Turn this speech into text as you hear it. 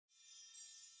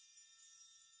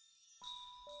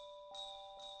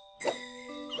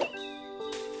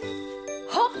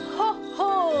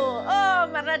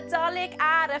mae'r Nadolig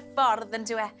ar y ffordd yn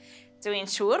dwe. Dwi'n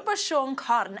siŵr bod Siôn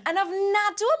Corn yn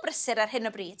ofnadw o brysur ar hyn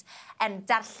o bryd yn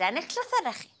darllen eich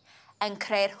llythyrau chi, yn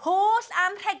creu'r holl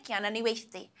anrhegion yn ei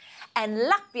weithdy, yn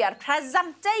lapio'r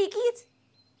presantau i gyd.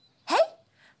 Hei,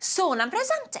 sôn am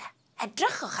presantau,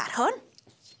 edrychwch ar hwn.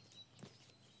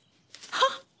 Ho,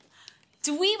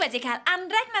 dwi wedi cael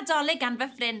anrheg Nadolig gan fy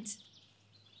ffrind.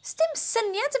 Sdim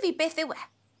syniad y fi beth yw e,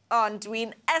 ond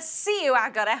dwi'n ysu i'w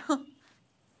agor e.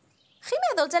 Chi'n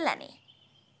meddwl dylen ni?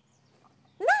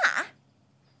 Na?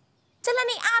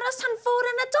 Dylen ni aros tan ffwr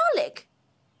y Nadolig?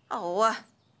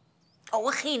 O,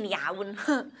 chi'n iawn.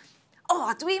 O,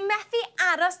 dwi'n methu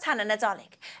aros tan y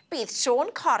Nadolig. Bydd Siôn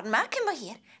Corn ma cyn bo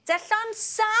hir, llon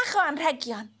sach o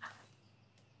anrhegion.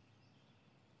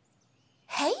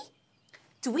 Hei,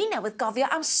 dwi newydd gofio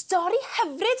am stori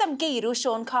hyfryd am geirw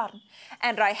Siôn Corn,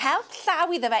 yn rhoi help llaw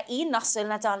iddo fe i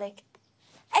noswyl Nadolig.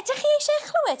 Ydych chi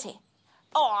eisiau chlywed hi?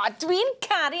 O, dwi'n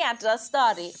caru adrodd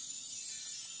stori.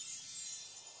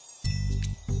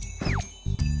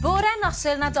 Bore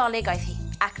noswyl Nadolig oedd hi,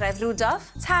 ac roedd Rudolf,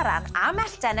 Taran a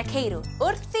Mellten y Ceirw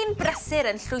wrth i'n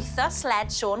brysur yn llwytho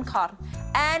sled Siôn Corn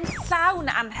yn llawn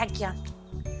anrhegion.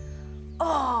 O,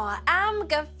 am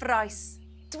gyffroes!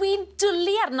 Dwi'n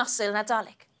dwlu ar noswyl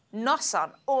Nadolig.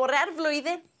 Noson ore'r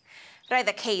flwyddyn.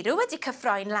 Roedd y Ceirw wedi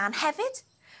cyffroi'n lan hefyd.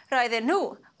 Roedden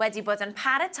nhw wedi bod yn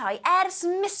paratoi ers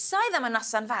misoedd am y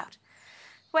noson fawr.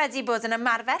 Wedi bod yn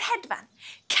ymarfer hedfan,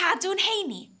 cadw'n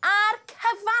heini a'r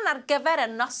cyfan ar gyfer y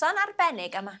noson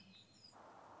arbennig yma.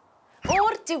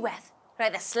 O'r diwedd,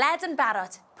 roedd y sled yn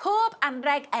barod, pob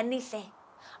anrheg yn ei lle.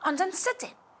 Ond yn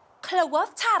sydyn,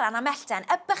 clywodd Taran a Mellten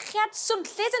y bychiad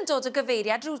swnllyd yn dod o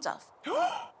gyfeiriad Rudolf.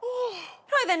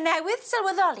 Roedd yn newydd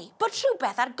sylweddoli bod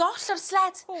rhywbeth ar goll o'r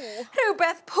sled.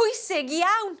 Rhywbeth pwysig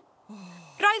iawn.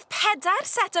 Roedd 4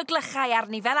 set o glychau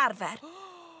arni fel arfer.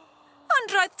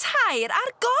 Ond roedd 2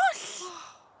 ar goll.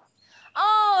 O,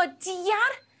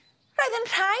 diar! Roedd yn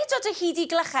rhaid dod o hyd i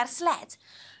glychau'r sled.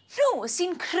 Nhw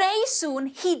sy'n creu sŵn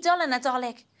hudol yn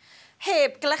Nadolig.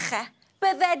 Heb glychau,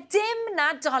 bydde dim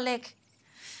Nadolig.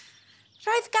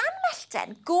 Roedd gan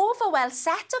Mellten gof o weld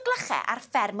set o glychau ar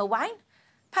fferm y wain,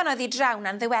 pan oedd hi drawn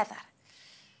yn ddiweddar.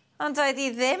 Ond oedd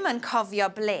hi ddim yn cofio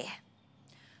ble.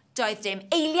 Doedd dim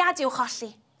eiliad i'w cholli.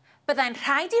 Byddai'n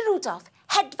rhaid i Rudolf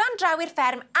hedfan draw i'r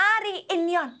fferm ar ei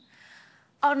union.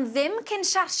 Ond ddim cyn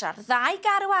siarsio'r 2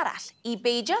 garw arall i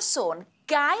beidio sôn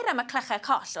gair am y clychau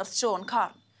coll wrth Siôn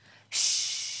Corn.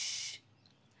 Shhh!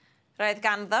 Roedd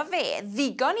ganddo fe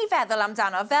ddigon i feddwl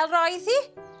amdano fel roedd hi.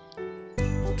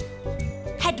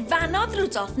 Hedfanodd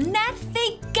Rudolf nerth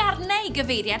ei garnau i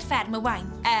gyfeiriad fferm y wain,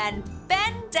 yn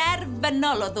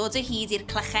benderfynol o ddod o hyd i'r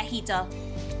clychau hudol.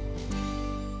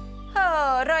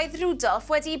 O, roedd Rudolf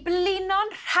wedi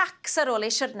blino'n rhacs ar ôl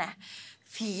ei siwrne.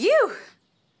 Ffiw!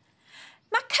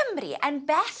 Mae Cymru yn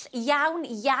bell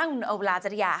iawn o wlad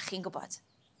yr iach, chi'n gwybod.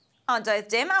 Ond oedd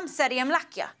dim amser i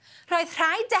ymlacio. Roedd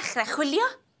rhaid dechrau chwilio.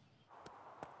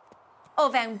 O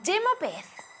fewn dim o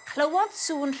beth, clywodd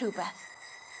sŵn rhywbeth.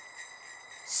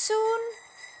 Sŵn?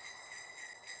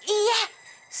 Ie,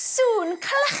 sŵn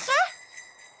clychau!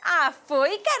 A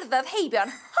phwy gerddodd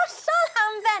heibio'n hollol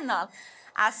hamddenol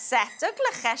a set o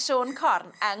glychau Siôn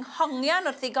Corn yng nghongion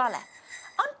wrth ei golau.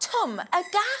 Ond twm y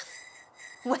gath.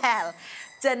 Wel,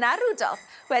 dyna Rudolf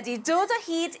wedi dod o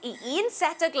hyd i un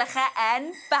set o glychau yn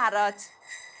barod.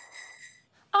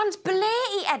 Ond ble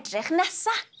i edrych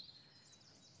nesa?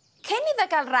 Cyn iddo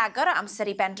gael ragor o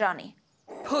amser i bendroni,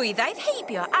 pwy ddaeth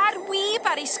heibio ar wyb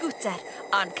ar ei sgwter,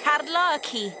 ond Carlo y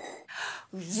ci.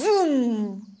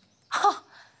 Fwm! Ho!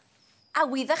 A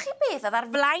wyddach chi beth oedd ar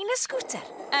flaen y sgwter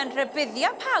yn rhybuddio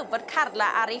pawb o'r Carla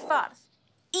ar ei ffordd?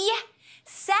 Ie,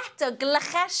 set o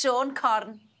glychau Siôn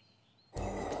Corn.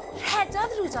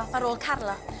 Rhedodd Rudolf ar ôl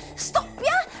Carlo.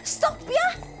 Stopia! Stopia!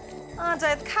 Ond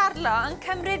oedd Carlo yn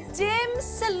cymryd dim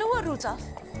sylw o Rudolf.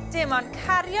 Dim ond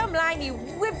cario ymlaen i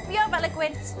wybio fel y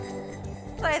gwynt.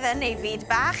 Roedd yn ei fyd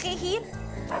bach ei hun.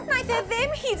 Naeth e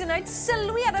ddim hyd yn oed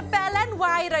sylwi ar y belen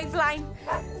wair o'i flaen.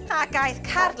 Ac aeth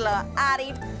Carlo ar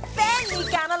ei ben i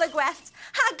ganol y gwellt,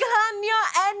 a glanio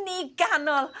yn ei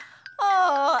ganol. O,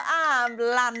 am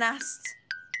lanast.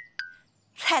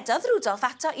 Rhedodd Rudolf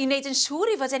ato i wneud yn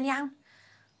siŵr i fod yn iawn.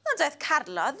 Ond oedd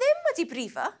Carlo ddim wedi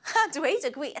brifo, a dweud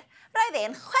y gwir, roedd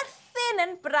e'n chwerthin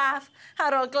yn braf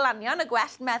ar ôl glanio yn y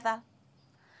gwellt meddal.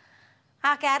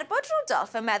 Ac bod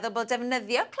Rudolf yn meddwl bod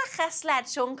defnyddio clychau sled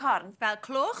Siôn Corn fel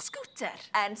cloch sgwter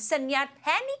yn syniad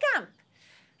pen i gamp,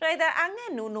 roedd e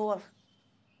angen nhw nôl.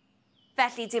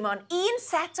 Felly dim ond un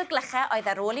set o glychau oedd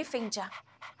ar ôl i ffeindio.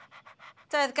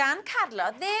 Doedd gan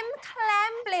Carlo ddim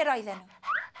clem ble roedden nhw.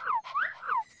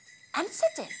 Yn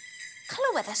sydyn,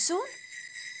 clywed y sŵn.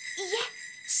 Ie,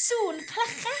 sŵn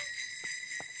clychau.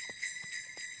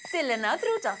 Dilynodd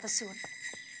Rudolf y sŵn.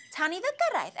 Tan iddo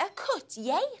gyrraedd y cwt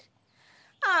ieir.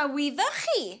 A wyddoch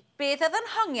chi beth oedd yn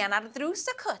hongian ar ddrws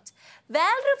y cwt,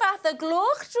 fel rhyw fath o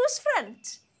gloch drws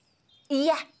ffrynt?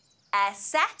 Ie, y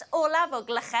set olaf o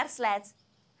glychau'r sled.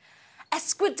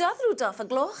 Ysgwydodd Rudolf y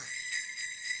gloch.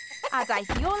 A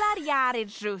daeth i ola'r iar i'r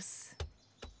drws.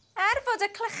 Fod y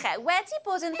clychau wedi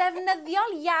bod yn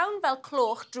ddefnyddiol iawn fel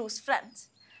cloch drws ffrynt,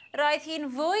 roedd hi'n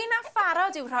fwy na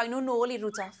pharod i'w rhoi nhw nôl i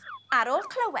Rudolf, ar ôl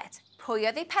clywed pwy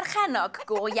oedd ei perchenog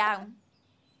go iawn.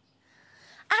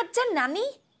 A dyna ni!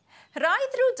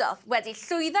 Roedd Rudolf wedi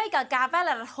llwyddo i gael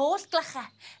gafel ar yr holl glychau,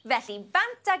 felly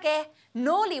bant ag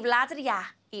nôl i wlad yr ia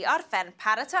i orffen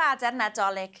paratoadau'r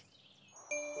Nadolig.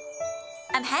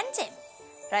 Ymhen dim,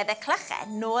 roedd y clychau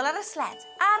nôl ar y sled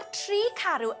a'r 3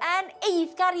 Caru yn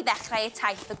eiddgar i ddechrau eu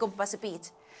taith o gwmpas y byd.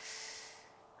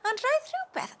 Ond roedd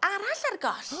rhywbeth arall ar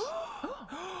goll.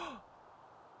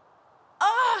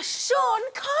 Siôn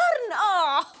corn!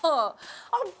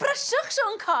 Bryswch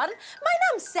Siôn corn, mae'n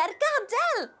amser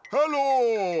gadael. Helo!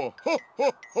 Ho, ho,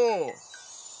 ho!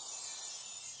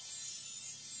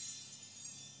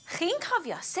 Chi'n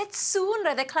cofio sut sŵn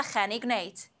roedd y clychau yn ei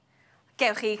gwneud?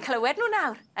 Gewch chi clywed nhw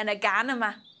nawr yn y gan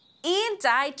yma. 1,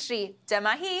 2, 3,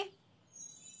 dyma hi.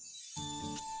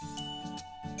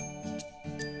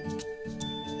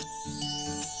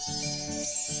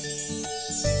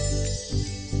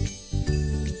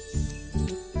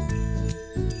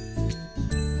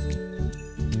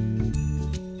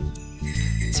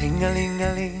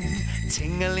 Ting-a-ling-a-ling,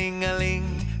 ting-a-ling-a-ling,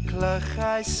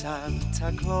 clychau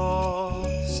Santa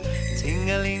Claus.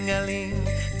 Ting-a-ling-a-ling,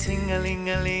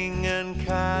 ting-a-ling-a-ling, yn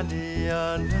canu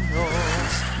yn y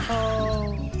nos. Ho,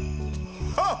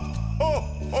 ho,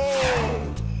 ho!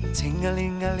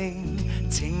 Ting-a-ling-a-ling,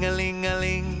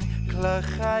 ting-a-ling-a-ling,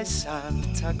 clychau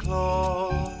Santa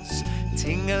Claus.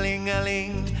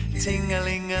 Ting-a-ling-a-ling,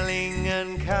 ting-a-ling-a-ling,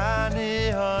 yn canu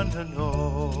yn y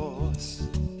nos.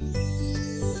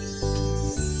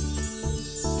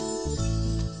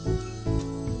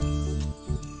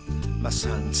 Mae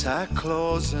Santa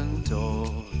Claus yn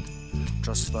dod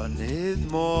dros fynydd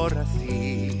môr a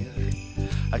thir,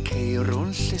 a ceirw'n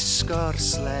llusgo'r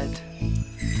sled,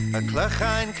 y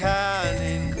clychau'n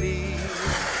canu'n glir.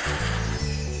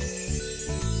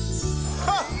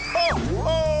 Ho, ho,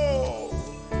 ho!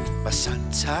 Mae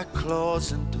Santa Claus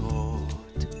yn dod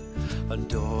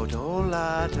o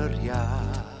wlad yr ia,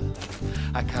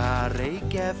 ac ar ei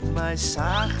gefn mae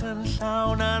sach yn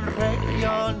llawn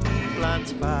anrhegion i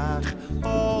blant bach.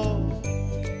 Ho,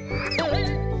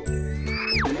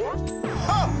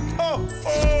 ho, ho!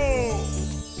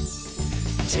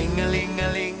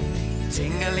 Ting-a-ling-a-ling,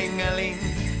 ting-a-ling-a-ling,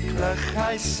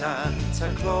 clychau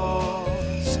Santa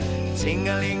Claus.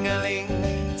 Ting-a-ling-a-ling,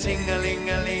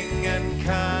 ting-a-ling-a-ling, yn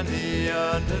canu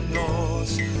yn y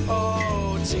nos.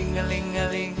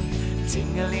 Ting-a-ling-a-ling,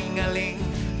 ting-a-ling-a-ling,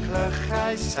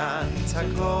 clychau Santa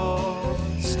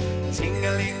Claus.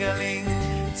 Ting-a-ling-a-ling,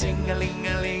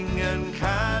 ting-a-ling-a-ling, yn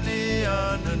canu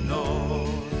yn y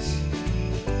nos.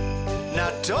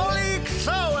 Nadolig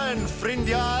llawn,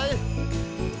 ffrindiau!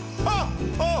 Ho,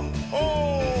 ho, ho!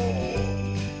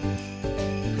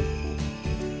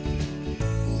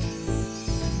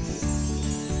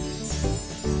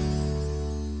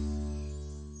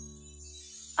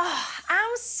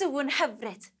 Am sŵn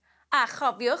hyfryd. A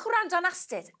chofiwch wrando'n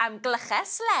astyd am glychau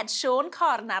sled Siôn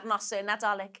corn ar noswyl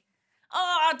Nadolig.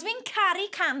 Dwi'n caru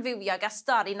can fywiog a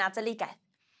stori Nadoligaeth.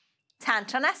 Tan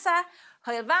tro nesa,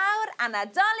 hwyl fawr a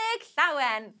Nadolig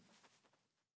llawen!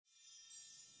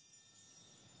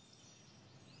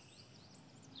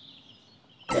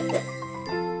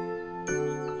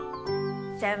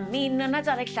 Dymuno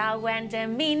Nadolig llawen,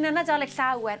 dymuno Nadolig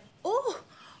llawen.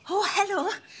 Helo!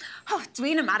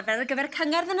 Dwi'n ymarfer ar gyfer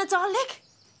cyngerdd y Nadolig.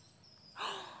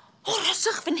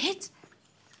 Roswch fy nhid.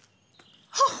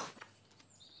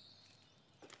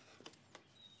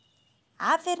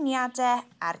 Addurniadau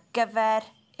ar gyfer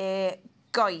y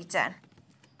goeden.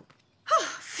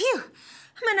 Phew!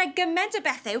 Mae yna gymaint o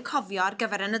bethau i'w cofio ar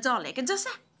gyfer y Nadolig, yn dos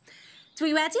e?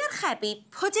 Dwi wedi archebu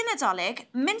pwdin Nadolig,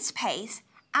 mince pies,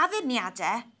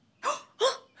 addurniadau.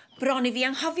 Bron i fi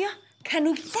anghofio,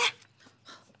 canwylle.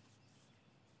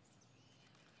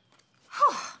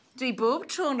 Dwi bob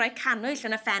tro'n rhoi canwyll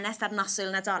yn y ffenest ar noswyl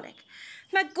Nadolig.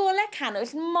 Mae golau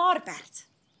canwyll mor bert.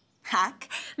 Ac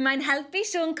mae'n helpu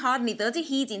Siôn corn i ddod i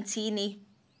hyd i'n tŷ ni.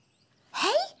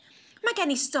 Hei, mae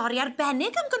gen i stori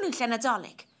arbennig am ganwyliau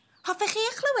Nadolig. Hoffech chi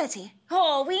eich chlywed hi?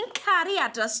 Wi'n caru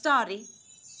adrodd stori.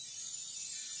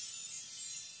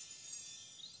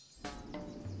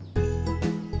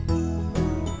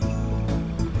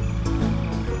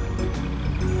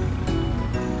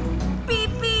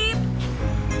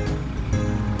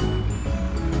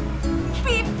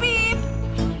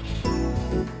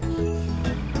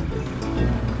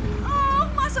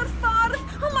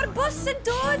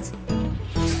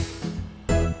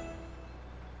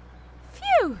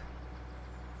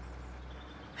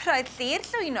 Roedd Llyr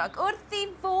llwynog wrth i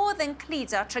fodd yn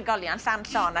cludo trigolion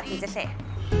llawn ar hyd y lle.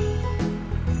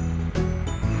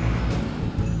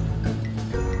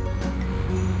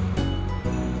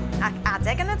 Ac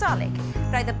adeg yn Nadolig,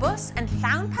 roedd y bws yn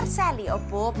llawn parseli o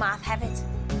bob math hefyd.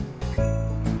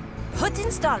 Pwdin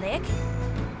stolig,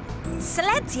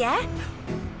 slediau.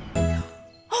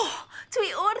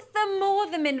 Dwi wrth y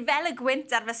modd yn mynd fel y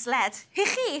gwynt ar fy sled. Hi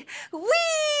chi?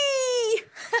 Wii!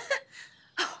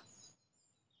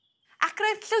 Ac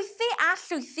roedd llwythi a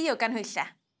llwythi o ganhwyllau.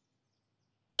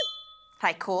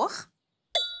 Rhai coch,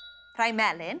 rhai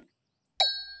melyn,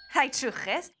 rhai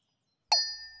trwchus,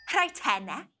 rhai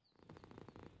tenau.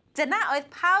 Dyna oedd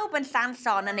pawb yn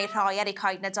llawn yn ei rhoi ar eu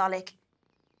coed Nadolig.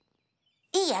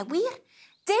 Ie, wir,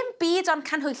 dim byd ond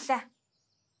canhwyllau.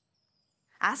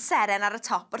 A seren ar y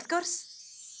top wrth gwrs.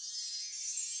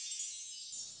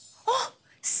 O,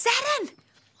 seren!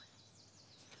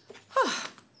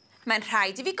 Mae'n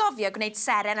rhaid i fi gofio gwneud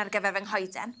seren ar gyfer fy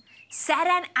nghoeden.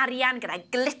 Seren arian gyda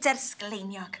glitter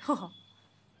sgleiniog.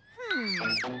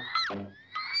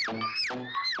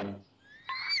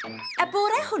 Y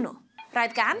bore hwnnw,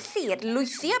 roedd gan Llyr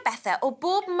lwythi o bethau o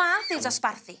bob math i'w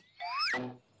dosbarthu.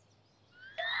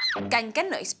 Gan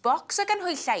gynnwys bocs o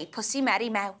ganhwyllau i Pussy Mary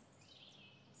mew.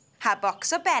 Ha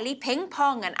bocs o beli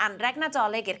ping-pong yn anreg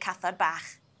Nadolig i'r cathod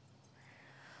bach.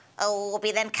 O,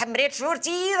 bydd e'n cymryd trwy'r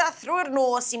dydd a thrwy'r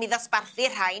nos i mi ddosbarthu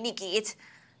rhain i gyd.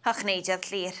 Och neidiodd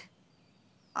Llyr.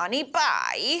 Ond i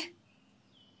bai...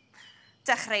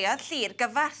 Dechreuodd Llyr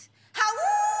gyfarth. Haw!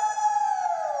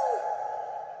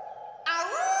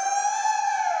 Aw!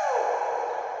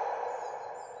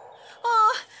 O,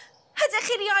 ydych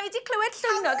chi rioed i clywed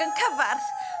llwynog yn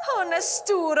cyfarth? O, na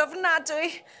stŵr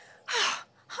ofnadwy.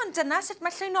 Ond dyna sut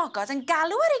mae llwynogod yn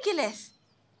galw ar ei gilydd.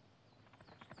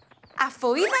 A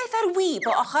phwy ddaeth ar wyb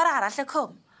o ochr arall y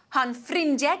cwm, hon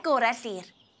ffrindiau gorau Llyr.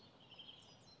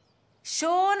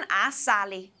 Siôn a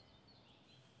Sally.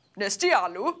 Nes ti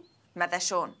alw? Meddai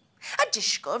Siôn. A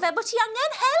disgwyl fel bod ti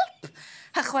angen help,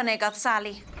 ychwanegodd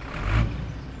Sally.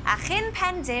 A chyn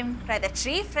pen dim, roedd y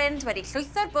tri ffrind wedi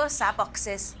llwytho'r bws a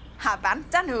bocsys. A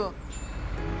bant â nhw.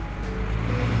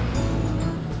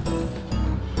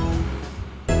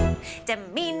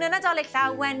 Dymuno Nadolig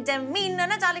llawen, dymuno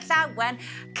Nadolig llawen.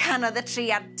 Canodd y tri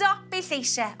ar dop eu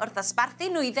lleisiau wrth ddosbarthu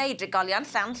nwyddau i drigolion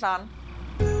llawn.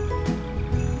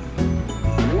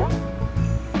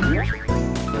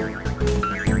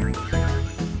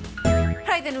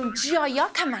 Roedden nhw'n joio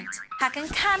cymaint ac yn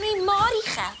canu mor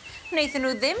uchel. Wnaethon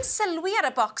nhw ddim sylwi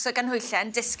ar y bocs o ganhwyllau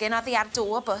yn disgyn oddi ar do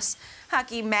o bws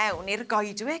ac i mewn i'r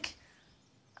goedwig.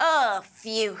 O,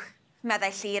 ffiw,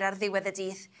 meddai Llyr ar ddiwedd y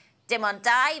dydd. Dim ond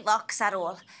 2 focs ar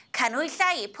ôl.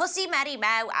 Canhwyllau i Pussy Mary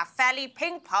mew a pheli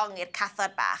ping-pong i'r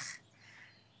cathod bach.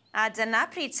 A dyna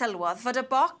pryd sylwodd fod y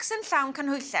bocs yn llawn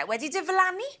canhwyllau wedi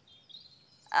diflannu.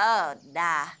 O,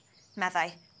 na,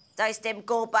 meddai. Does dim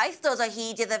gobaith dod o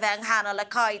hyd iddo fe nghanol y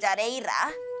coed a'r eira.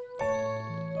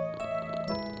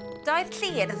 Doedd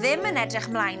Llyr ddim yn edrych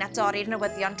mlaen at dorri'r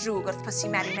newyddion drwg wrth Pussy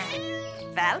Mary mew.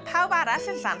 Fel pawb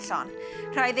arall yn llawn,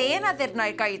 roedd e'n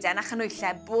addurno'r goeden a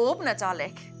chanhwyllau bob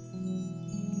Nadolig.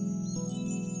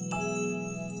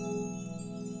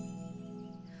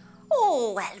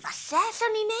 O, wel, falle,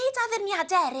 llwn ni wneud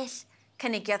addurniadau eraill,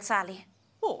 cynigiodd Sally.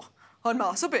 O, ond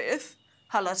mas o beth?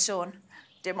 Holodd Siôn.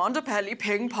 Dim ond y peli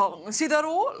ping-pong sydd ar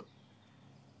ôl.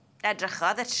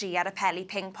 Edrychodd y tri ar y peli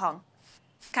ping-pong.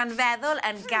 Can feddwl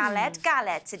yn galed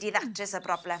sut i ddatrys y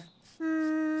broblem.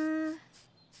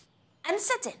 Yn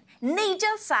sydyn,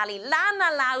 neidiodd Sally lan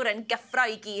a lawr yn gyffro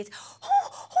i gyd.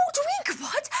 O, dwi'n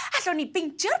gwybod, allwn ni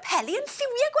beintio'r peli yn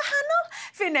lliwiau gwahanol.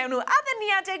 Fe newn nhw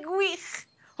addurniadau gwych.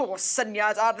 O,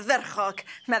 syniad ardderchog,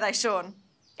 meddai Siôn.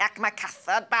 Ac mae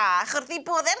cathod bach wrth i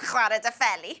bodd yn chwarae dy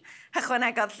ffeli,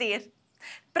 ychwanegodd Llyr.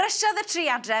 Brysiodd y tri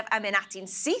adref a mynd ati'n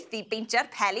syth i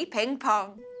beintio'r peli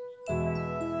ping-pong.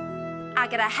 A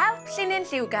gyda help llinyn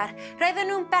lliwgar, roedden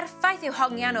nhw'n berffaith i'w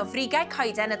hongian o frigau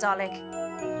coeden Nadolig.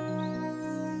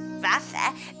 Falle,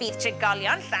 bydd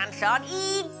trigolion llawn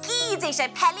i gyd eisiau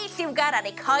peli lliwgar ar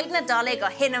eu coed Nadolig o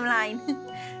hyn ymlaen.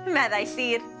 Meddai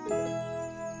Llyr.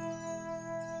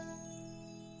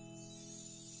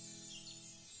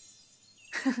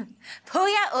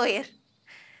 Pwy a wyr?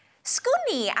 Sgwn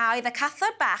ni a oedd y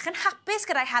cathod bach yn hapus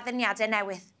gyda'i haddurniadau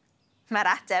newydd. Mae'r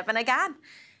ateb yn y gan.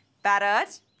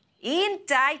 Barod? 1,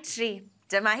 2, 3.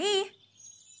 Dyma hi.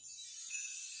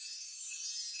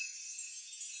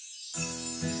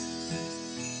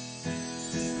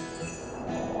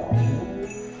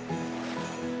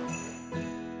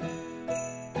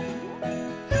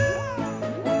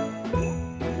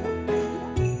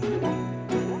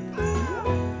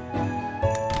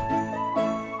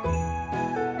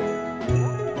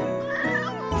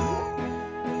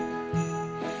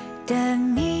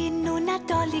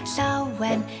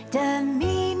 llawen,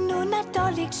 dymunw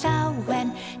Nadolig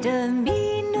llawen,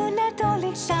 dymunw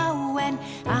Nadolig llawen,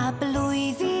 a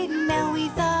blwyddyn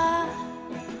newydd dda.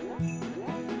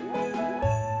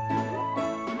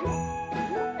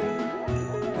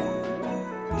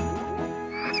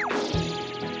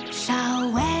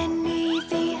 Llawen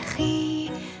iddi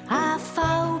chi, a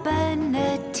phawb yn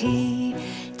y tŷ,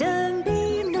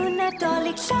 dymunw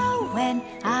Nadolig llawen,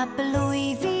 a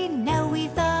blwyddyn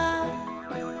newydd dda.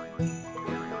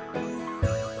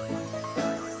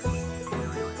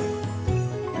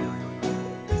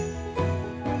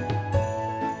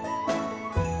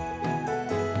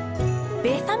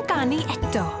 Beth am ganu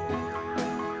eto?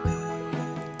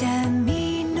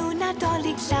 Dymunw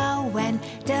Nadolig llawen,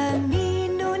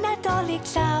 dymunw Nadolig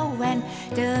llawen,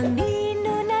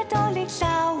 dymunw Nadolig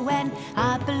llawen,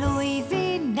 a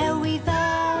blwyddyn newydd dda.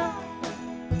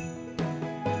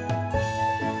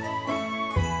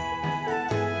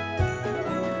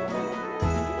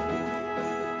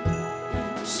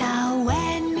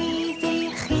 Llawen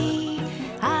iddi chi,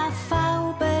 a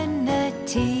phawb yn y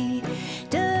tŷ,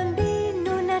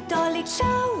 dymunw Nadolig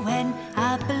llawen,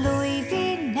 a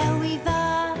blwyddyn newydd dda.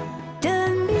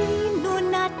 Dymunw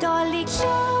Nadolig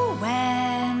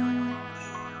llawen,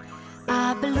 a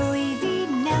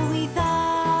blwyddyn newydd dda.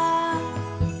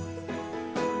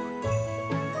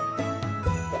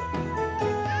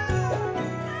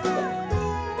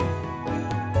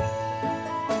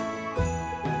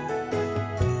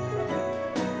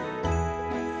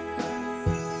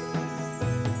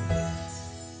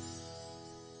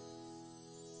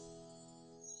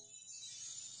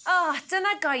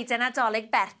 Dyna goeden Nadolig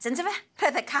Bert, yn fe?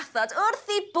 Roedd y cathod wrth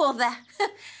I bodde.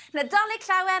 Nadolig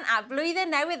llawen a blwyddyn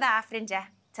newydd dda, ffrindiau.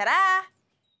 Ta-ra!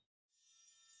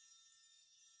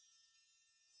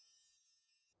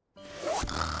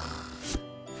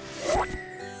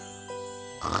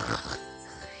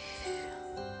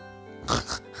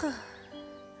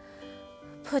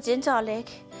 Pwdyn dolig,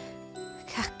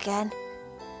 cacen,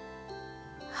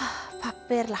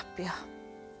 papur lapio.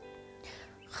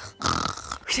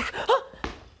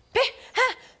 Be?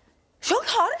 Llawn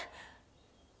horn?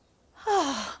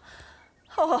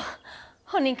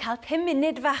 O'n i'n cael 5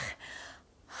 munud fach.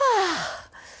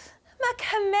 Mae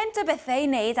cymaint o bethau I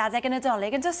wneud adeg yn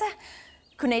Nadolig yn dos e.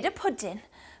 Gwneud y pwdyn,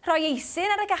 rhoi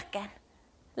eisyn ar y gacen,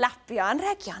 lapio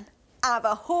anrhegion, a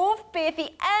fy hoff beth I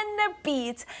yn y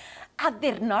byd, a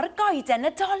ddirno'r goeden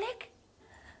Nadolig.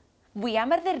 Wi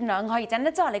am yr ddirno yng nghoeden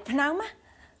Nadolig pnawn yma.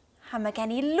 A mae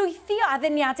gen I lwythi o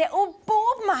addurniadau o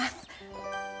bob math.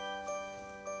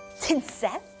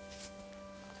 Tinsel,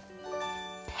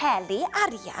 peli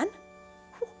arian,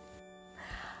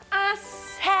 a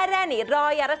seren I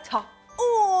roi ar y top.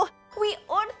 Wi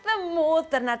wrth y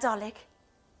modd yr Nadolig.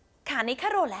 Canu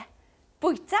carole,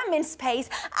 bwyta mince pies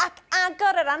ac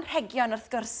agor yr anrhegion wrth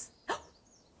gwrs.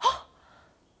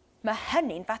 Mae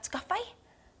hynny'n fatgoffau.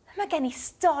 Mae gen I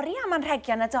stori am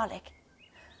anrhegion Nadolig.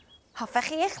 Hoffech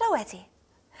chi eich clywed I?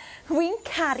 Wi'n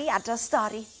caru adrodd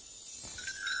stori.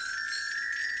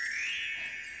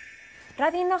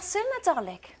 Roedd hi'n noson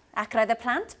Nadolig ac roedd y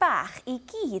plant bach I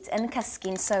gyd yn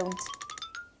cysgu'n sownd.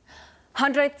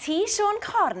 Ond roedd tŷ Sion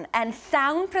Corn yn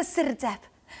llawn prysurdeb.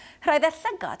 Roedd y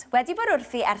llygod wedi bod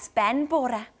wrthi ers ben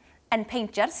bore, yn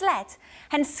peintio'r sled,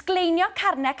 yn sgleinio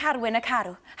carnau carwyn y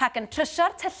Caru ac yn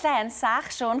trysio'r tyllau yn sach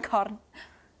Sion Corn.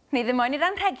 Ni ddim moyn i'r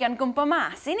anrhegion gwmpo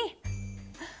mas I ni.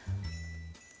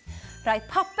 Roedd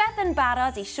popeth yn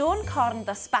barod I Sion Corn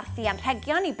ddosbarthu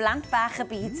anrhegion I blant bach y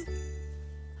byd.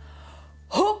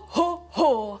 Ho, ho, ho,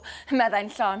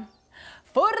 meddai'n llawn.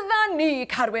 Ffwrdd â ni,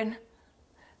 Carwyn.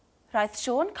 Roedd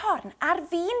Sion Corn ar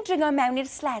fin dringo mewn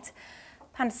i'r sled,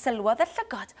 pan sylwodd y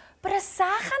llygod bod y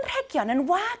sach anrhegion yn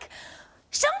wag.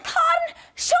 Sion Corn!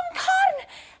 Sion Corn!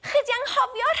 Chyd I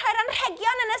anghofio rhoi'r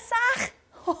anrhegion yn y sach.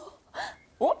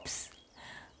 Wps!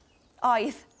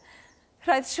 Oedd.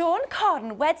 Roedd Sion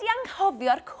Corn wedi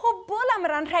anghofio'r cwbl am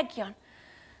yr anrhegion.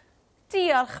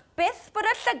 Diolch byth bod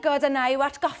y llygod yna i'w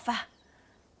atgoffa.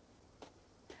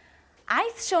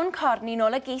 Aeth Sion Corn I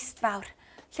nôl y gist fawr,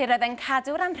 lle roedd e'n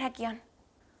cadw'r anrhegion.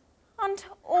 Ond,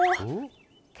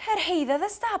 cyrhaeddodd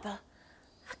y stabl,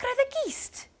 ac roedd y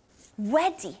gist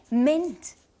wedi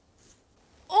mynd.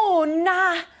 Na,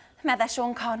 meddai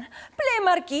Sion Corn, ble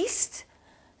mae'r gist?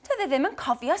 Doedd e ddim yn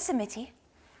cofio symud hi.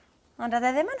 Ond oedd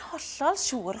e ddim yn hollol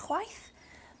siŵr chwaith.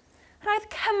 Roedd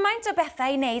cymaint o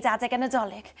bethau I wneud adeg yn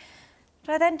Nadolig.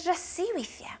 Roedd e'n drysu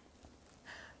weithiau.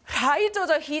 Rhaid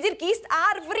dod o hyd i'r gist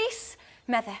a'r frys,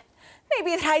 medde. Neu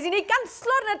bydd rhaid I ni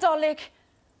ganslo'r Nadolig.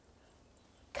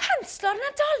 Canslo'r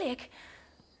Nadolig?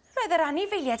 Roedd yr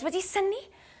anifeiliaid wedi synnu.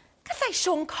 Gallai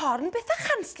Sion Corn byth a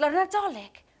chanslo'r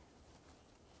Nadolig.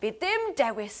 bydd dim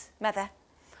dewis, medde.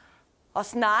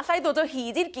 Os na llai ddod o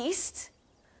hyd i'r gist.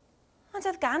 Ond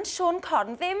oedd gan Siôn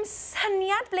Corn ddim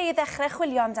syniad ble i ddechrau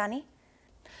chwilio amdani.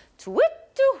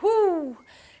 Twit-hw!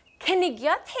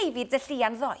 Cynigiodd Teifi'r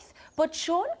Dylluan ddoeth bod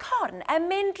Siôn Corn yn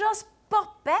mynd dros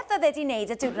bopeth oedd wedi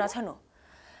wneud y diwrnod hwnnw.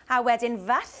 A wedyn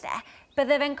falle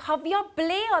bydde fe'n cofio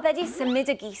ble oedd wedi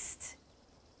symud y gist.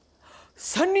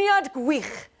 Syniad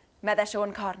gwych, medde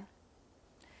Siôn Corn.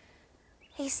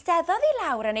 Eisteddodd i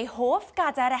lawr yn ei hoff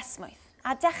gadair esmwyth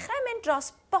a dechrau mynd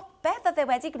dros bopeth oedd e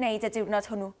wedi gwneud y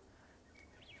diwrnod hwnnw.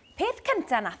 Peth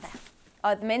cyntaf nath e,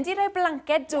 oedd mynd i roi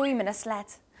blanced dwym yn y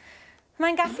sled.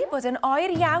 Mae'n gallu bod yn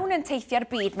oer iawn yn teithio'r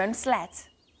byd mewn sled.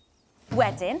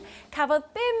 Wedyn, cafodd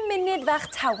 5 munud fach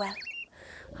tawel.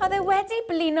 Oedd e wedi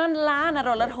blino'n lan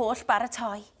ar ôl yr holl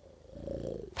baratoi.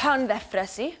 Pan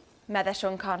ddeffres i, medde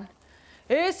Siôn Corn,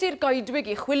 es i'r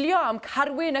goedwig i chwilio am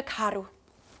Carwyn y Caru.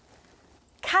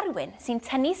 Carwyn sy'n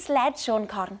tynnu sled Siôn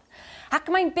Corn,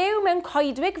 ac mae'n byw mewn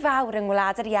coedwig fawr yng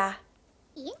Ngwlad yr Ia.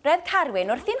 Roedd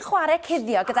Carwyn wrthi'n chwarae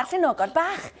cuddio gyda'r llunogod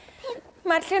bach.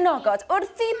 Mae'r llunogod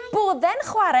wrthi bodde'n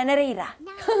chwarae yn yr eira.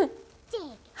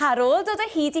 Ar ôl dod o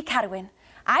hyd i Carwyn,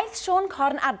 aeth Siôn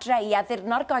Corn adre i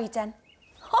addurno'r goeden.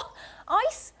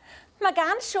 Oes, mae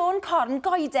gan Siôn Corn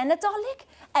goeden Nadolig,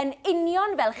 yn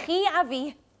union fel chi a fi.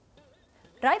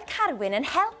 Roedd Carwyn yn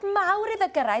help mawr iddo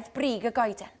gyrraedd brig y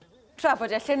goeden, tra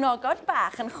bod y llunogod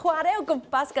bach yn chwarae o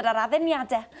gwmpas gyda'r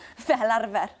addurniadau, fel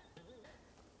arfer.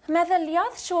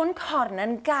 Meddyliodd Siôn Corn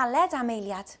yn galed am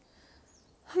eiliad.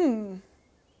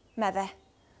 Medde.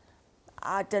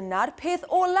 A dyna'r peth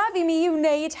olaf i mi i'w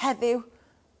wneud heddiw.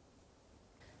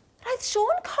 Roedd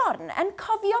Siôn Corn yn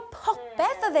cofio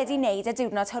popeth oedd wedi wneud y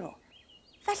diwrnod hwnnw.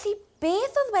 Felly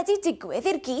beth oedd wedi digwydd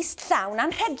i'r gist llawn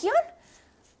anrhegion?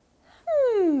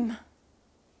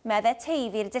 Medde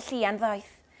Teifi'r Dylluan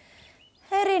ddoeth.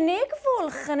 Yr unig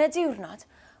fwlch yn y diwrnod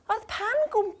oedd pan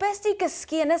gwmpes di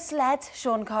gysgu yn y sled,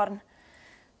 Siôn Corn.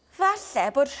 Falle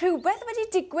bod rhywbeth wedi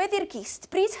digwydd i'r gist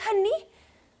bryd hynny.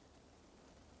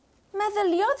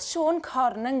 Meddyliodd Siôn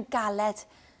Corn yn galed.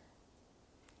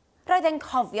 Roedd e'n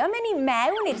cofio mynd i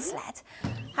mewn i'r sled,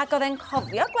 ac oedd e'n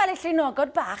cofio gweld y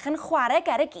llunogod bach yn chwarae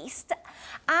ger y gist,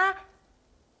 a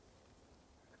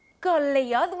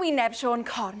goleodd wyneb Siôn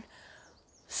Corn.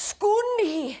 Sgwn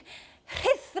i!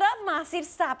 Rhithrodd mas i'r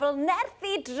stabl nerth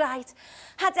i draed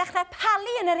a dechrau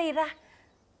palu yn yr eira.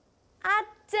 A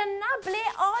dyna ble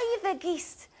oedd y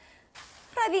gist.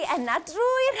 Roedd hi yna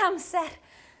drwy'r amser.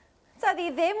 Doedd hi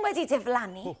ddim wedi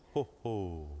diflannu.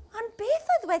 Ond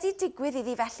beth oedd wedi digwydd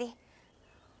iddi felly?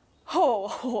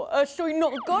 Y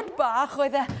llwynogod bach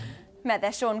oedd e,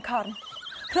 medde Siôn Corn.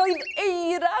 Roedd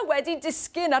eira wedi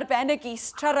disgyn ar ben y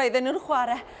gist tra roedden nhw'n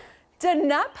chwarae.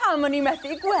 Dyna pam o'n i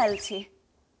methu gweld hi.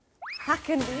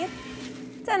 Ac yn wir,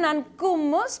 dyna'n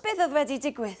gwmws beth oedd wedi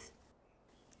digwydd.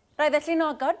 Roedd y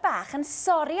llunogod bach yn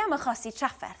sori am achosi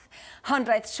trafferth, ond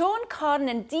roedd Siôn Corn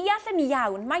yn deall yn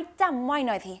iawn mai damwain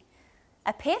oedd hi.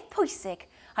 Y peth pwysig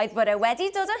oedd bod e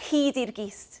wedi dod o hyd i'r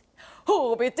gist.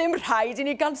 Bydd dim rhaid i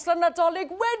ni ganslo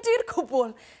Nadolig wedi'r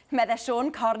cwbl, medde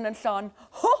Siôn Corn yn llon.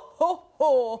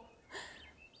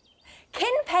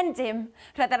 Cyn pen dim,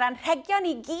 roedd yr anrhegion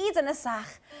i gyd yn y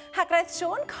sach, ac roedd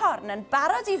Siôn Corn yn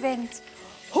barod i fynd.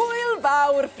 Hwyl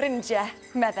fawr, ffrindiau,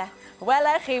 medde.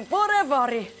 Welech chi bore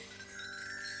fori.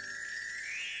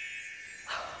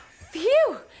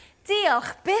 Fiw,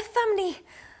 diolch byth am ni.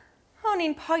 O'n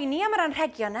i'n poeni am yr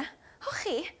anrhegion yna. O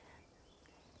chi?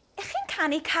 Ych chi'n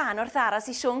canu can wrth aros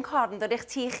i Siôn Corn ddod i'ch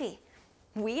tŷ chi?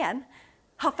 Wi yn.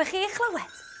 Hoffech chi eich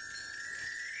chlywed?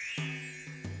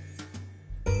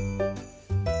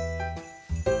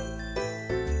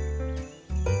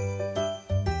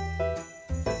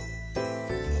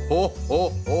 Ho, ho,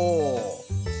 ho!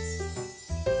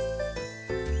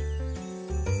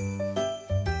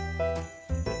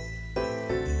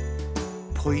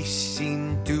 Pwy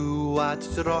sy'n dŵad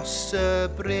dros y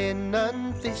bryn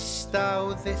yn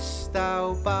ddistaw,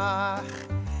 ddistaw bach?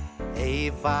 Ei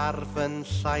farf yn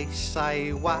llais a'i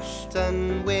wallt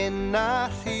yn wyn a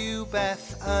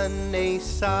rhywbeth yn ei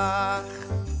sach.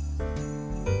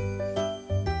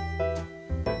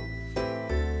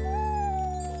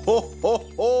 Ho, ho,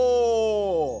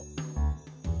 ho!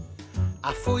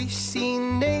 A phwy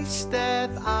sy'n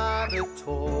eistedd ar y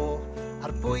to,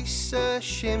 ar bwys y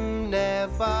simne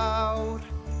fawr?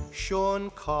 Siôn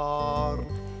Corn,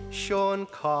 Siôn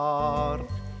Corn,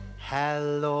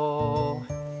 helo,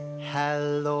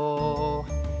 helo.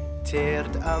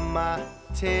 Tyrd yma,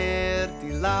 tyrd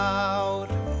i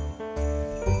lawr.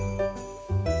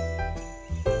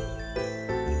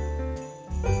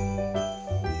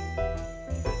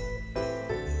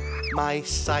 Mae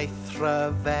 7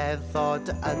 rhyfeddod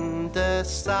yn dy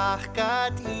sach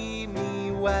gad I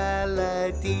ni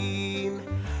weledyn.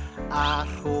 A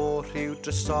rho rhyw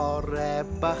drysore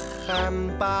bychan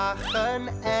bach yn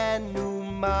enw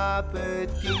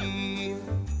Mabydyn.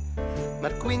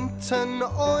 Mae'r gwynt yn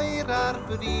oer ar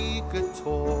frig y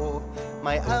to,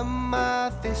 mae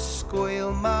yma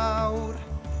ddisgwyl mawr.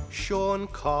 Siôn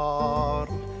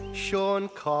corn,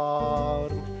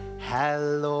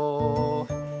 helo,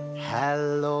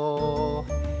 helo.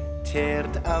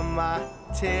 Tyrd yma,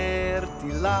 tyrd I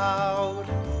lawr.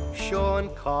 Siôn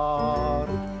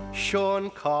corn,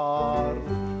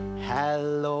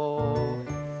 helo,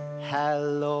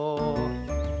 helo.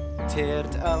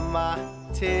 Tyrd yma,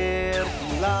 tyrd I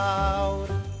lawr.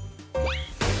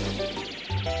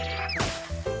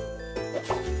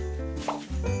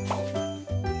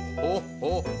 Ho,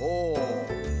 ho, ho.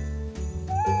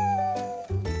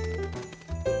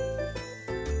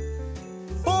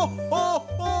 Ho, ho,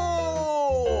 ho.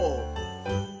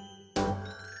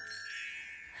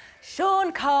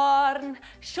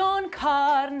 Siôn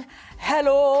corn,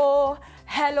 helo,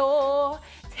 helo.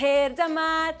 Tyrd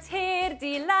yma, tyrd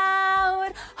I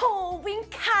lawr. O, wy'n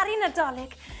caru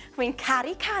Nadolig. Wy'n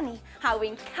caru canu, a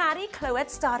wy'n caru clywed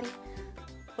stori.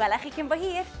 Welech chi cyn bo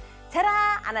hir. Tara,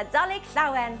 a Nadolig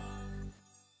llawen.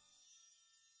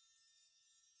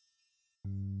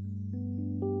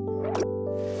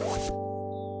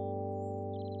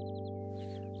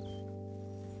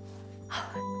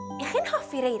 I chi'n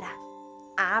hoffi'r eira?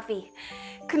 A fi.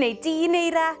 Gwneud dyn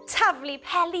eira, taflu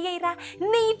peli eira,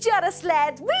 neidio ar y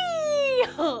sled. Wii!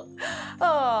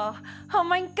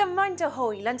 Mae'n gymaint o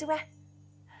hwyl, ond yw e?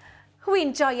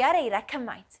 Wy'n joio'r eira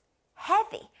cymaint.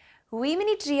 Heddi, wy'n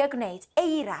mynd I drio gwneud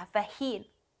eira fy hun.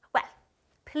 Wel,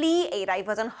 pli eira I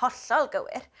fod yn hollol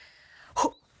gywir.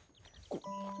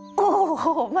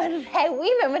 Mae'n rhewi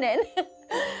mewn fan hyn.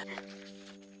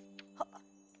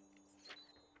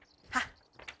 Ha,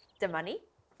 dyma ni.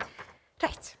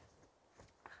 Reit.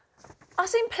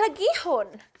 Os yw'n plygu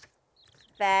hwn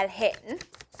fel hyn,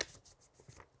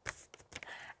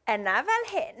 yna fel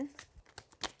hyn,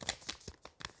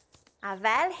 a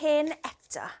fel hyn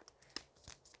eto,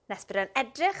 nes bydd yn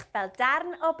edrych fel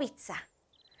darn o bitsa.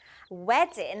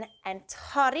 Wedyn, yn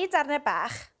torri darnau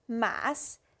bach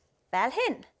mas fel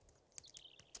hyn.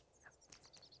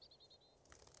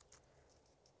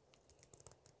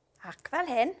 Ac fel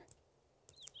hyn.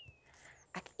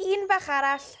 Ac un bach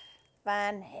arall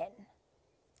fan hyn.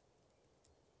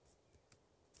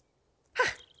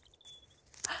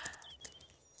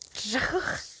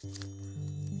 Drychwch.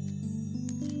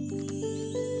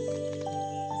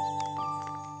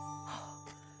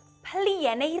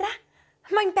 Plien eira.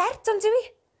 Mae'n bert ond yw I.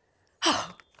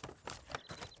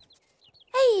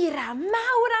 Eira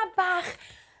mawr a bach.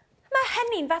 Mae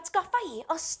hynny'n fatgoffa I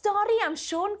o stori am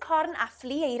Siôn Corn a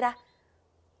phli eira.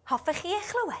 Hoffech chi eich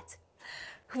clywed?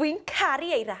 Wy'n caru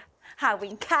eira, a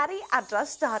wy'n caru adrodd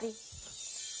stori.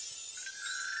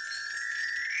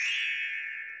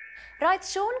 Roedd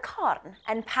Siôn Corn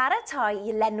yn paratoi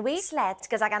I lenwi sled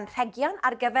gydag anrhegion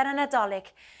ar gyfer y Nadolig.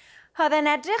 Oedd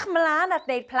e'n edrych mlaen at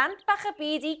wneud plant bach y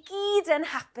byd I gyd yn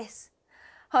hapus.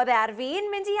 Oedd e ar fi'n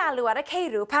mynd I alw ar y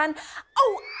ceirw pan...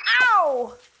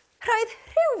 Aw! Roedd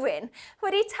rhywun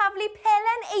wedi taflu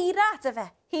pelen eira ato fe.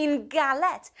 Hi'n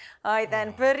galed. Oedd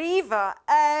e'n brifo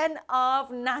yn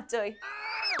ofnadwy.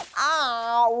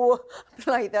 Aw!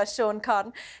 Bloeddo Siôn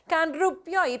Corn, gan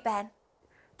rwbio I ben.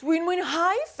 Dwi'n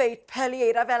mwynhau ffeit peli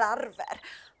eira fel arfer,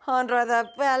 ond roedd y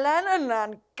belen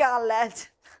yna'n galed.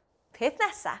 Peth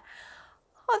nesa,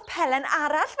 oedd pelen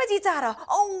arall wedi daro.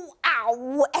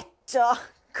 Aw, eto,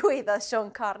 gweiddodd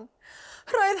Siôn Corn.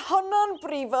 Roedd honno'n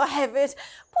brifo hefyd.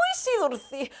 Pwy sydd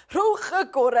wrthi? Rhowch y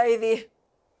gorau iddi.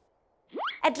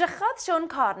 Edrychodd Siôn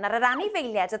Corn ar yr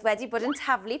anifeiliaid oedd wedi bod yn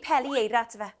taflu peli eira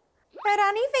ato fe. Yr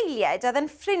anifeiliaid oedd yn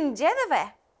ffrindiau iddo fe.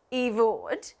 I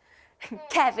fod,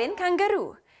 Cefn Caru,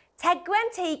 Tegwen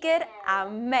Teigr a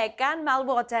Megan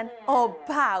Malwoden o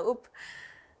bawb.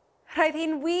 Roedd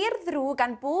hi'n wir ddrwg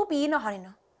gan bob un ohonyn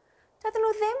nhw. Doedden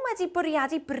nhw ddim wedi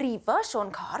bwriadu brifo Siôn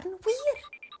Corn, wir.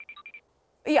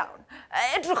 Iawn,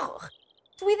 edrychwch.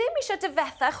 Dwi ddim eisiau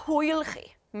dyfethach hwyl chi,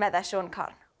 medda Siôn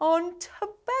Corn. Ond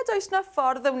tybed oes na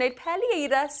ffordd o wneud peli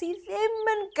eira sydd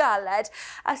ddim yn galed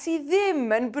a sydd ddim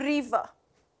yn brifo.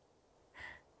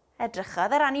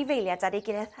 Edrychodd yr anifeiliaid ar ei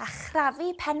gilydd a chrafu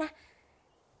penna.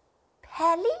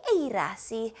 Peli eira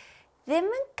sydd ddim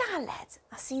yn galed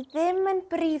a sydd ddim yn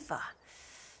brifo.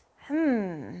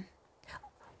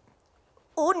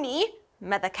 O ni,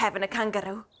 medda Cefn y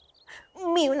Kangaroo.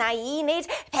 Mi wna I wneud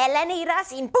pelen eira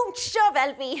sy'n bwnsio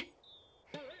fel fi.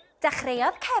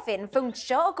 Dechreuodd Kevin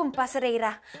fwnsio o gwmpas yr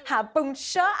eira, a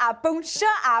bwnsio a bwnsio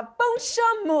a bwnsio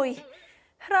mwy.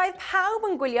 Roedd pawb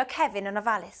yn gwylio Kevin yn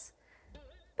ofalus.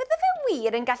 Bydde fe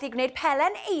wir yn gallu gwneud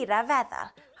pelen eira feddal,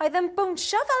 oedd yn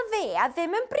bwnsio fel fe a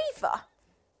ddim yn brifo?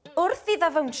 Wrth iddo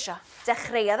fwnsio,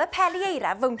 dechreuodd y peli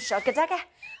eira fwnsio gydag e.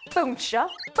 Bwnsio,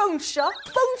 bwnsio,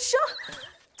 bwnsio!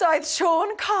 Doedd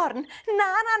Siôn Corn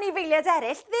na'r anifeiliaid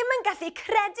eraill ddim yn gallu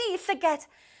credu I llyged.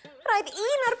 Roedd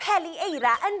un o'r peli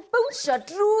eira yn bwnsio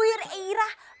drwy'r eira.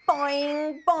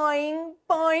 Boing, boing,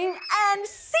 boing, yn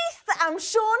syth am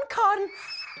Siôn Corn.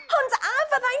 Ond a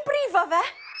fyddai'n brifo fe?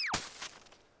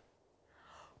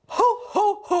 Ho, ho,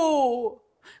 ho!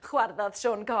 Chwarddodd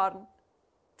Siôn Corn.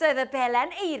 Doedd y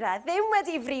belen eira ddim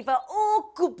wedi frifo o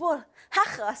gwbl,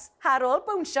 achos ar ôl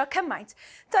bwnsio cymaint,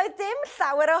 doedd dim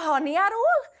llawer ohoni ar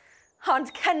ôl.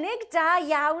 Ond cynnig da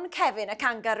iawn Kevin y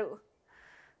Caru.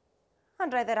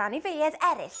 Ond roedd yr anifeiliaid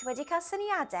eraill wedi cael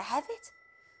syniadau hefyd.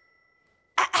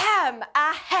 Ahem,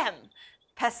 ahem,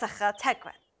 pesycha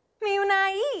Tegwen. Mi wna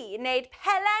I wneud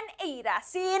pelen eira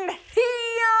sy'n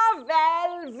rhio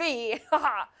fel fi.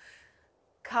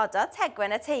 Cododd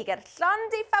Tegwen y teigr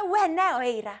llond I ffawennau o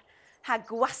eira, a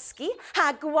gwasgu, a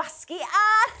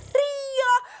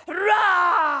rhio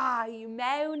rai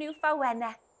mewn i'w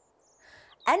ffawennau.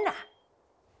 Yna,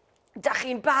 dach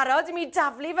chi'n barod I mi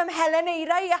daflu fy mhelen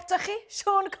eira I atoch chi,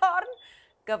 Siôn Corn?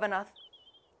 Gofynodd.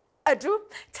 Ydw,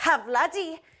 tafla di,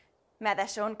 medde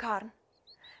Siôn Corn.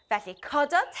 Felly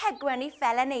cododd Tegwen I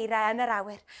phelen eira yn yr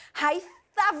awyr, a'i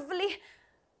thaflu.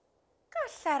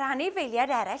 Gallai'r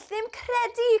anifeiliaid eraill ddim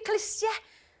credu I clistiau.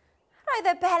 Roedd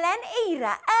y belen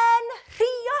eira yn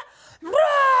rhio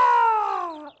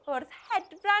wrth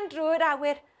hedfran drwy'r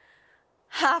awyr.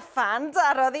 A phan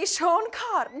darodd I Siôn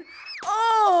Corn.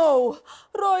 O,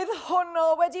 roedd honno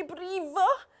wedi brifo.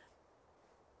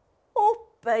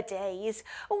 Days.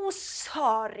 O,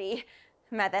 sori,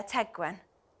 medde Tegwen.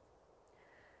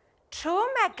 Tro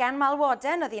Megan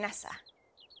malwoden oedd I nesa.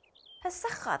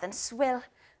 Pysychodd yn swyl.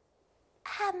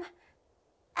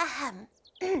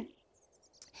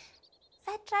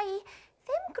 Fedra I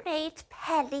ddim gwneud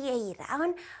peli eira,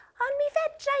 ond mi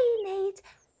fedra I wneud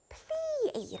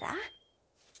pli eira.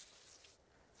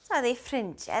 Doedd ei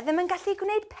ffrindiau ddim yn gallu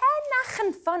gwneud pen a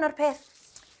chynffon o'r peth.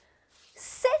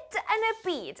 Sut yn y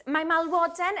byd mae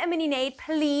malwoden yn mynd I wneud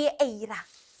pli eira?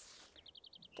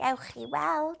 Gewch chi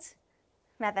weld,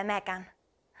 medde Megan.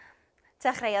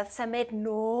 Dechreuodd symud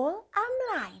nôl a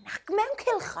mlaen ac mewn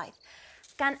cylchoedd,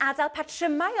 gan adael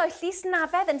patrymau o'i llys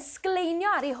nafedd yn sgleinio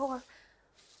ar ei hôl.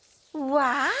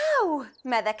 Waw,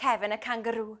 medde Kevin y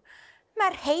Caru.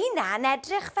 Mae'r rheina'n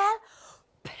edrych fel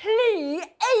pli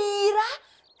eira,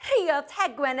 rhiodd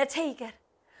Tegwen y teigr.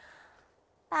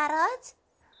 Barod?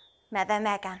 Medde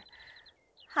Megan.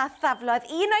 A thaflodd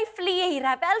un o'i ffli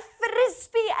eira fel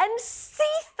frisbee yn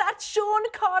syth at Siôn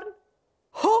Corn.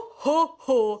 Ho, ho,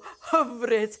 ho,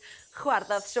 hyfryd,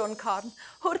 chwarddodd Siôn Corn,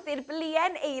 wrth i'r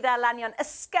blien eira lanio'n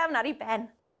ysgafn ar ei ben.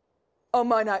 O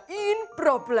mae yna un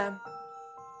broblem.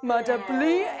 Mae dy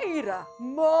bli eira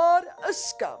mor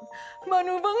ysgafn. Mae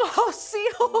nhw fy nghosi.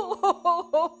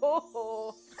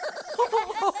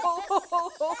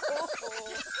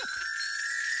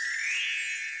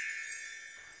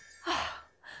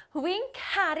 Wy'n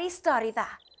caru stori dda.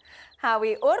 A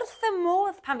wi wrth y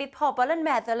modd pan fydd pobl yn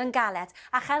meddwl yn galed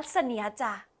a chael syniad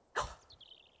da.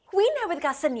 Wi newydd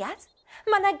gael syniad.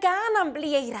 Mae yna gan am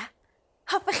bli eira.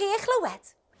 Hoffech chi eich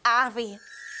clywed? A fi.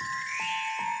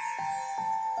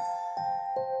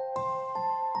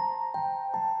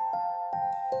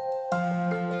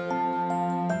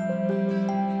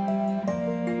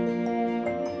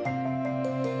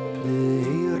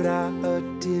 Eira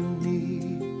ydym ni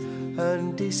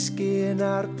yn disgyn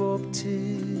ar bob tŷ,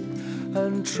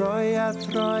 yn troi a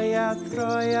throi a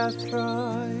throi a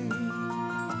throi.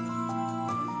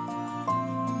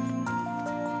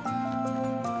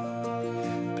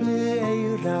 Ble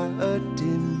eira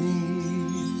ydym ni.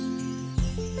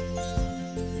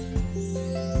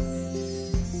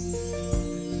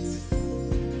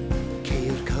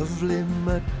 Ceir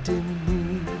cyflym ydym ni,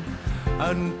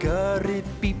 yn gyrru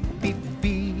bip bip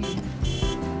bip.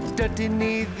 Dydyn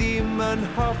ni ddim yn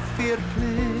hoffi'r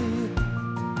plu.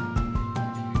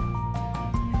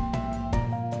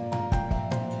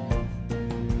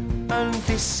 Yn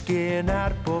disgyn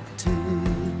ar bob tŷ.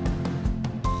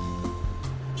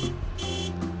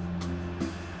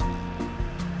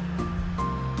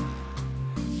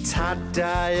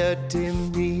 Tadau ydym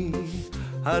ni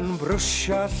yn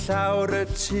brwsio llawr y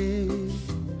tŷ.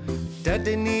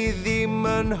 Dydyn ni ddim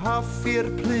yn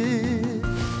hoffi'r plu.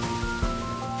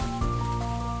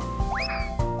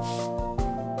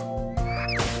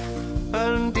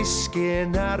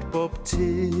 disgyn ar bob tŷ.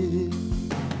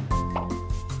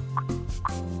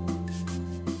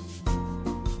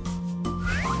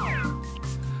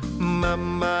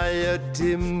 Mamau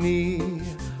ydym ni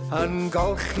yn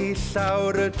golchi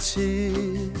llawr y tŷ.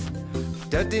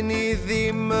 Dydyn ni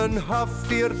ddim yn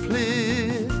hoffi'r plu.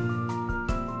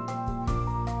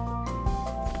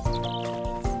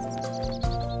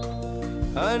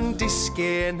 Yn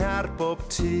disgyn ar bob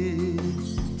tŷ.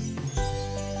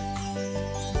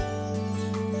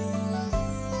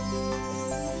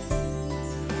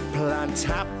 Plant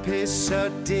hapus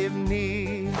ydym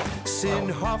ni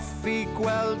sy'n hoffi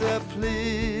gweld y plu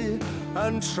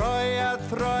yn troi a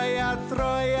throi a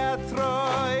throi a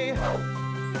throi.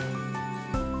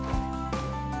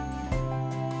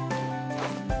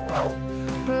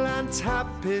 Plant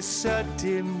hapus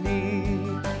ydym ni.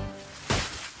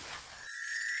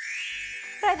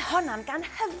 Roedd honna'n gan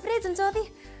hyfryd yn dod i.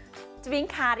 Dwi'n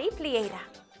caru plieira,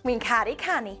 wi'n caru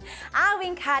canu, a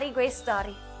wi'n caru gweud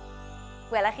stori.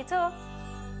 Welech chi to.